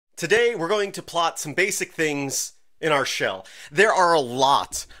Today we're going to plot some basic things in our shell. There are a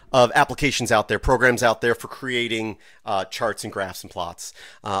lot of applications out there, programs out there for creating charts and graphs and plots.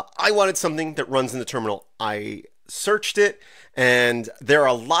 I wanted something that runs in the terminal. I searched it and there are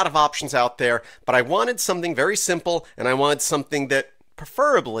a lot of options out there, but I wanted something very simple and I wanted something that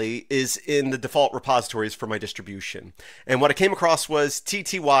preferably is in the default repositories for my distribution. And what I came across was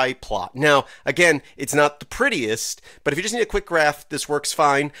TTY plot. Now, again, it's not the prettiest, but if you just need a quick graph, this works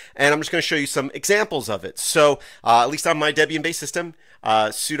fine. And I'm just going to show you some examples of it. So, at least on my Debian-based system,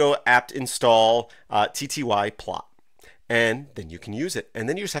 sudo apt install TTY plot. And then you can use it. And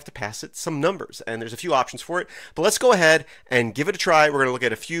then you just have to pass it some numbers. And there's a few options for it. But let's go ahead and give it a try. We're going to look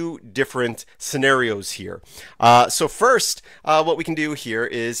at a few different scenarios here. So first, what we can do here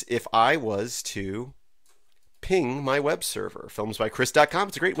is if I was to ping my web server, filmsbychris.com.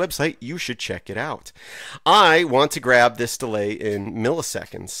 It's a great website. You should check it out. I want to grab this delay in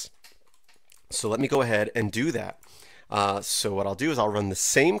milliseconds. So let me go ahead and do that. So what I'll do is I'll run the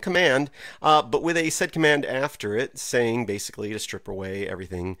same command, but with a set command after it saying basically to strip away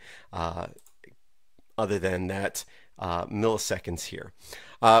everything other than that milliseconds here.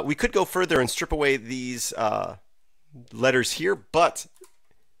 We could go further and strip away these letters here, but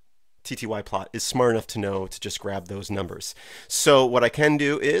TTY plot is smart enough to know to just grab those numbers. So what I can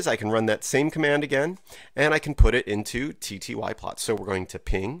do is I can run that same command again and I can put it into TTY plot. So we're going to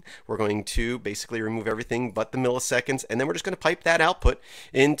ping, we're going to basically remove everything but the milliseconds, and then we're just going to pipe that output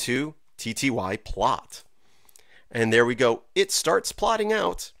into TTY plot. And there we go. It starts plotting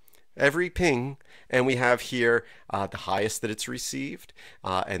out every ping, and we have here the highest that it's received,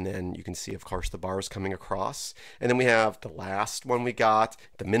 and then you can see, of course, the bars coming across, and then we have the last one we got,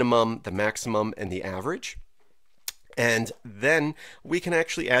 the minimum, the maximum, and the average. And then we can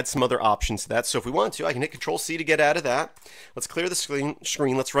actually add some other options to that. So if we want to, I can hit Control-C to get out of that. Let's clear the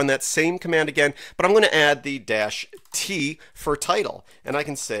screen. Let's run that same command again, but I'm going to add the -T for title, and I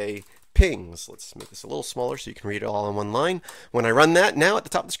can say pings. Let's make this a little smaller so you can read it all on one line. When I run that, now at the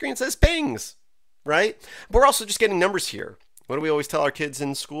top of the screen it says pings, right? But we're also just getting numbers here. What do we always tell our kids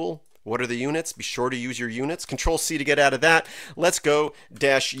in school? What are the units? Be sure to use your units. Control-C to get out of that. Let's go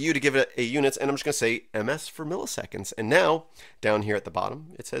 -U to give it a units, and I'm just going to say ms for milliseconds. And now, down here at the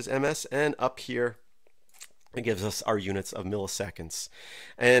bottom, it says ms, and up here, it gives us our units of milliseconds.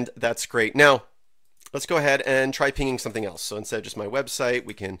 And that's great. Now, let's go ahead and try pinging something else. So instead of just my website,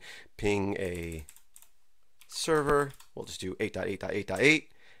 we can ping a server. We'll just do 8.8.8.8.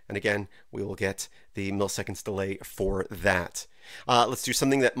 And again, we will get the milliseconds delay for that. Let's do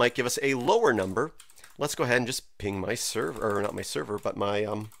something that might give us a lower number. Let's go ahead and just ping my server, or not my server, but my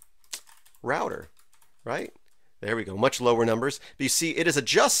router, right? There we go, much lower numbers. But you see, it is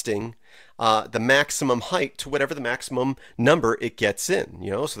adjusting the maximum height to whatever the maximum number it gets in.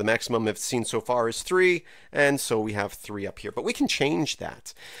 You know, so the maximum I've seen so far is 3, and so we have 3 up here. But we can change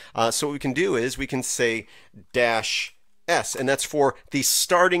that. So what we can do is we can say -S, and that's for the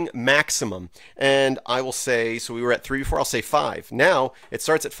starting maximum. And I will say, so we were at 3 before, I'll say 5. Now it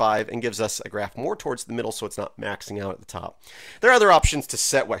starts at 5 and gives us a graph more towards the middle so it's not maxing out at the top. There are other options to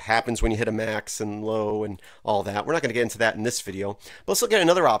set what happens when you hit a max and low and all that. We're not going to get into that in this video, but let's look at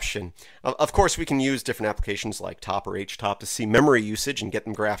another option. Of course, we can use different applications like top or htop to see memory usage and get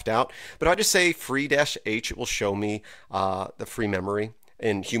them graphed out. But if I just say free-h, it will show me the free memory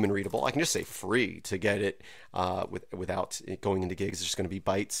in human readable. I can just say free to get it without it going into gigs. It's just going to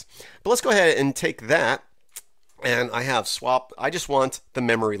be bytes. But let's go ahead and take that, and I have swap. I just want the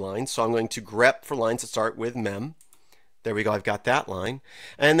memory line, so I'm going to grep for lines that start with mem. There we go, I've got that line.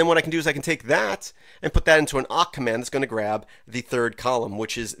 And then what I can do is I can take that and put that into an awk command that's going to grab the third column,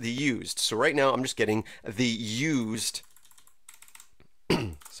 which is the used. So right now I'm just getting the used,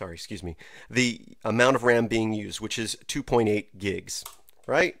 sorry, excuse me, the amount of RAM being used, which is 2.8 gigs.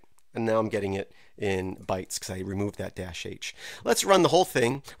 Right? And now I'm getting it in bytes because I removed that -H. Let's run the whole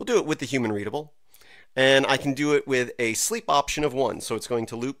thing. We'll do it with the human readable. And I can do it with a sleep option of 1. So it's going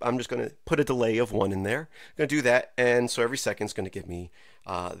to loop. I'm just going to put a delay of 1 in there. I'm going to do that. And so every second is going to give me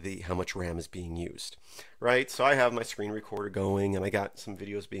how much RAM is being used. Right? So I have my screen recorder going and I got some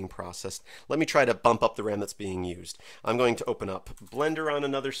videos being processed. Let me try to bump up the RAM that's being used. I'm going to open up Blender on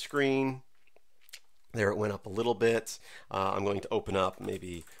another screen. There it went up a little bit. I'm going to open up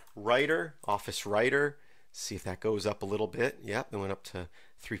maybe Writer, Office Writer, see if that goes up a little bit. Yep, it went up to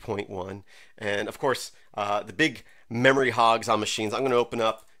 3.1. And of course, the big memory hogs on machines, I'm going to open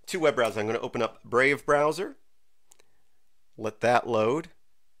up 2 web browsers. I'm going to open up Brave browser, let that load.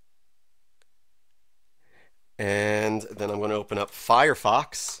 And then I'm going to open up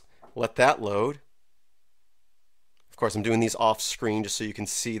Firefox, let that load. course, I'm doing these off screen just so you can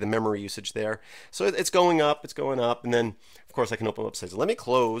see the memory usage there. So it's going up, and then of course I can open websites. Let me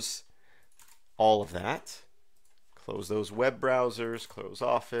close all of that. Close those web browsers, close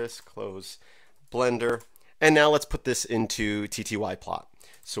Office, close Blender. And now let's put this into TTY plot.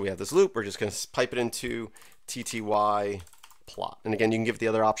 So we have this loop, we're just going to pipe it into TTY plot. And again, you can give the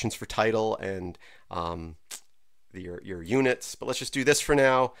other options for title and your units, but let's just do this for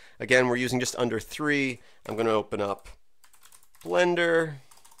now. Again, we're using just under 3. I'm going to open up Blender.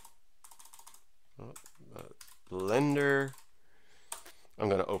 Blender. I'm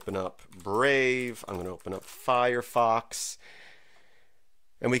going to open up Brave. I'm going to open up Firefox.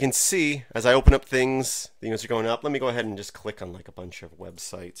 And we can see as I open up things, the units are going up. Let me go ahead and just click on like a bunch of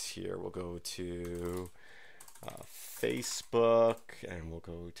websites here. We'll go to Facebook, and we'll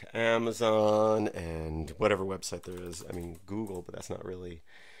go to Amazon, and whatever website there is. I mean, Google, but that's not really.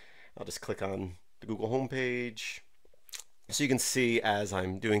 I'll just click on the Google homepage. So you can see as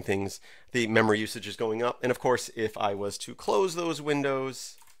I'm doing things, the memory usage is going up. And of course, if I was to close those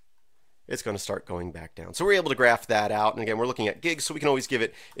windows, it's going to start going back down. So we're able to graph that out. And again, we're looking at gigs, so we can always give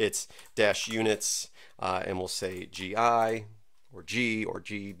it its dash units, and we'll say GI or G or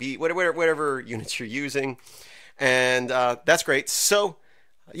GB, whatever units you're using. And that's great. So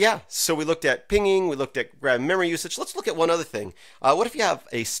yeah, so we looked at pinging, we looked at grabbing memory usage. Let's look at one other thing. What if you have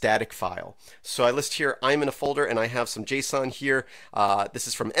a static file? So I list here, I'm in a folder, and I have some JSON here. This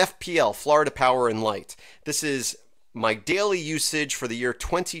is from FPL, Florida Power and Light. This is my daily usage for the year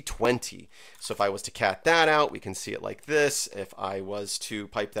 2020. So if I was to cat that out, we can see it like this. If I was to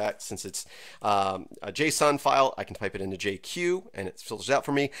pipe that, since it's a JSON file, I can pipe it into JQ and it filters out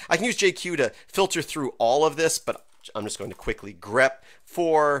for me. I can use JQ to filter through all of this, but I'm just going to quickly grep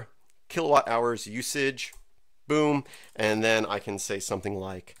for kilowatt hours usage. Boom. And then I can say something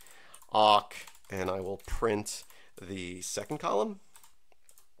like awk, and I will print the second column.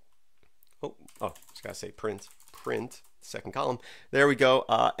 Just gotta say print second column. There we go.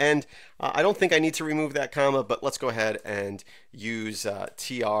 And I don't think I need to remove that comma, but let's go ahead and use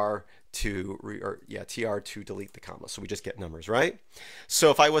tr to delete the comma. So we just get numbers, right? So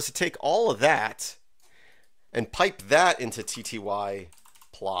if I was to take all of that and pipe that into TTY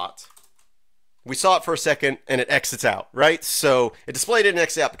plot, we saw it for a second and it exits out, right? So it displayed it and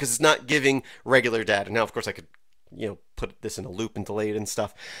exits out because it's not giving regular data. Now, of course, I could put this in a loop and delay it and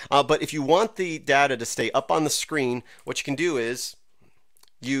stuff. But if you want the data to stay up on the screen, what you can do is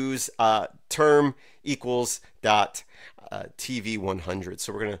use term equals dot TV100.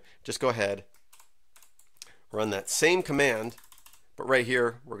 So we're going to just go ahead, run that same command, but right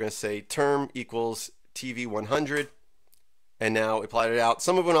here, we're going to say term equals TV100. And now it plotted it out.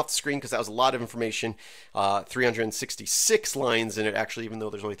 Some of it went off the screen because that was a lot of information. 366 lines in it, actually, even though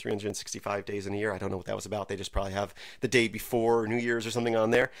there's only 365 days in a year. I don't know what that was about. They just probably have the day before New Year's or something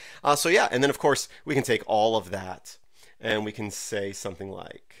on there. So yeah, and then of course, we can take all of that and we can say something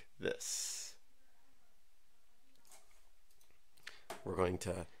like this. We're going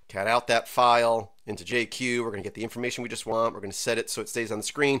to cat out that file into JQ. We're going to get the information we just want. We're going to set it so it stays on the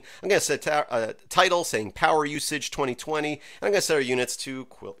screen. I'm going to set a title saying power usage 2020. And I'm going to set our units to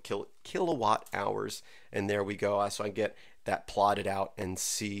kilowatt hours. And there we go. So I get that plotted out and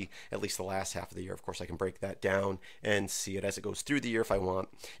see at least the last half of the year. Of course, I can break that down and see it as it goes through the year if I want.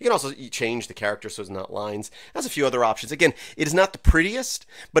 You can also change the character so it's not lines. It has a few other options. Again, it is not the prettiest,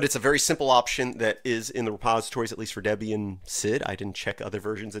 but it's a very simple option that is in the repositories, at least for Debian SID. I didn't check other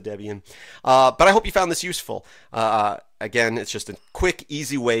versions of Debian. But I hope you found this useful. Again, it's just a quick,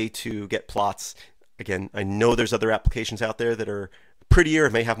 easy way to get plots. Again, I know there's other applications out there that are prettier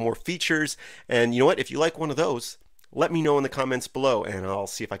and may have more features. And you know what? If you like one of those, let me know in the comments below and I'll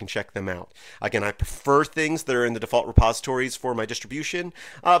see if I can check them out. Again, I prefer things that are in the default repositories for my distribution,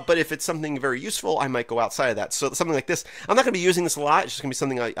 but if it's something very useful, I might go outside of that. So something like this, I'm not going to be using this a lot. It's just going to be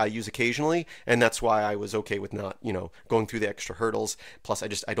something I use occasionally, and that's why I was okay with not, going through the extra hurdles. Plus,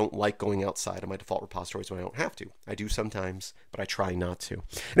 I don't like going outside of my default repositories when I don't have to. I do sometimes, but I try not to.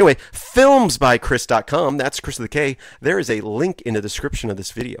 Anyway, filmsbychris.com, that's Chris with a K. There is a link in the description of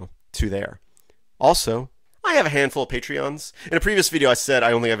this video to there. Also, I have a handful of Patreons. In a previous video, I said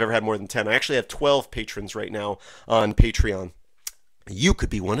I only have ever had more than 10. I actually have 12 patrons right now on Patreon. You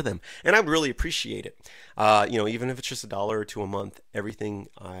could be one of them, and I would really appreciate it. Even if it's just $1 or $2 a month, everything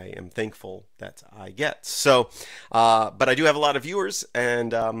I am thankful that I get. So, but I do have a lot of viewers,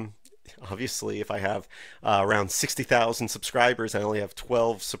 and obviously, if I have around 60,000 subscribers, I only have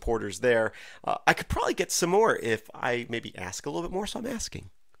 12 supporters there. I could probably get some more if I maybe ask a little bit more, so I'm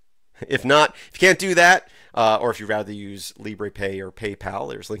asking. If not, if you can't do that, or if you'd rather use LibrePay or PayPal,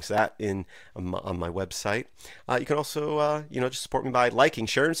 there's links to that on my website. You can also, just support me by liking,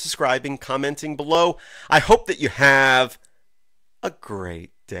 sharing, subscribing, commenting below. I hope that you have a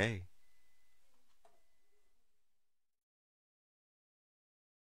great day.